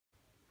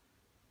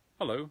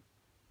Hello,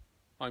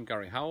 I'm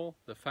Gary Howell,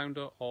 the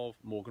founder of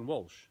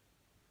Walsh,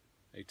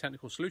 a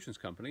technical solutions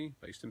company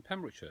based in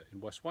Pembrokeshire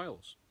in West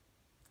Wales.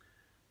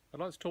 I'd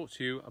like to talk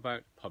to you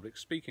about public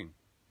speaking.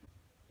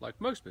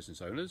 Like most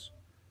business owners,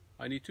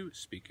 I need to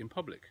speak in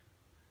public.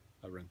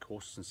 I run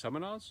courses and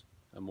seminars,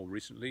 and more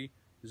recently,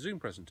 Zoom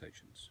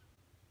presentations.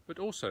 But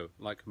also,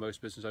 like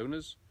most business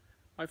owners,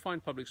 I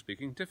find public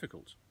speaking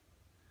difficult.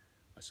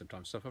 I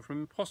sometimes suffer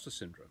from imposter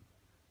syndrome,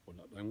 or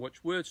not knowing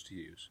which words to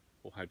use,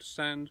 or how to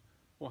stand,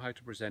 or how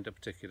to present a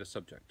particular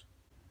subject.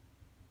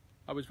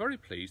 I was very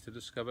pleased to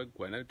discover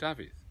Gwenno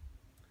Davies.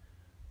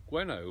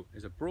 Gwenno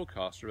is a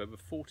broadcaster of over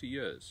 40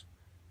 years,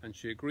 and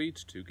she agreed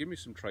to give me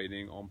some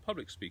training on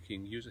public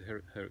speaking using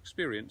her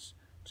experience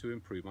to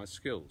improve my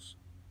skills.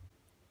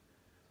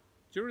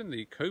 During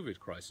the COVID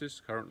crisis,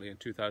 currently in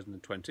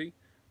 2020,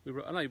 we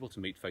were unable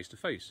to meet face to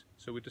face,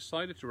 so we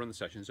decided to run the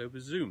sessions over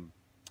Zoom,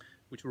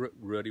 which worked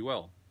really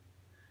well.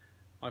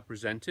 I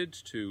presented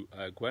to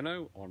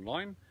Gwenno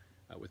online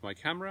with my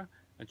camera,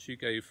 and she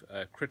gave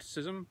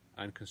criticism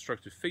and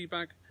constructive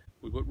feedback.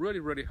 We worked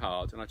really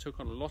hard, and I took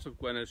on a lot of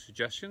Gwenno's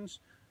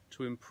suggestions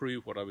to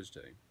improve what I was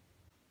doing.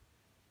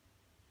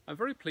 I'm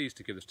very pleased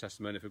to give this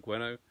testimony for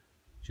Gwenno.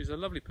 She's a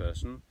lovely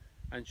person,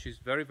 and she's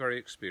very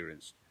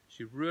experienced.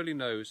 She really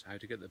knows how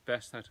to get the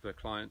best out of her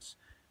clients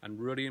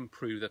and really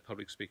improve their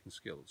public speaking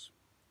skills.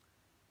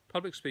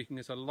 Public speaking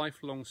is a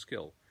lifelong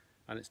skill,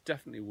 and it's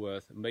definitely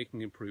worth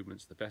making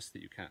improvements the best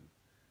that you can.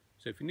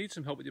 So if you need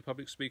some help with your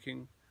public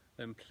speaking,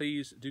 then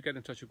please do get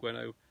in touch with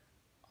Gwenno.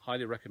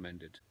 Highly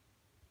recommended.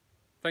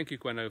 Thank you,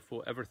 Gwenno,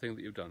 for everything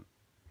that you've done.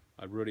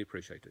 I really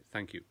appreciate it.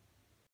 Thank you.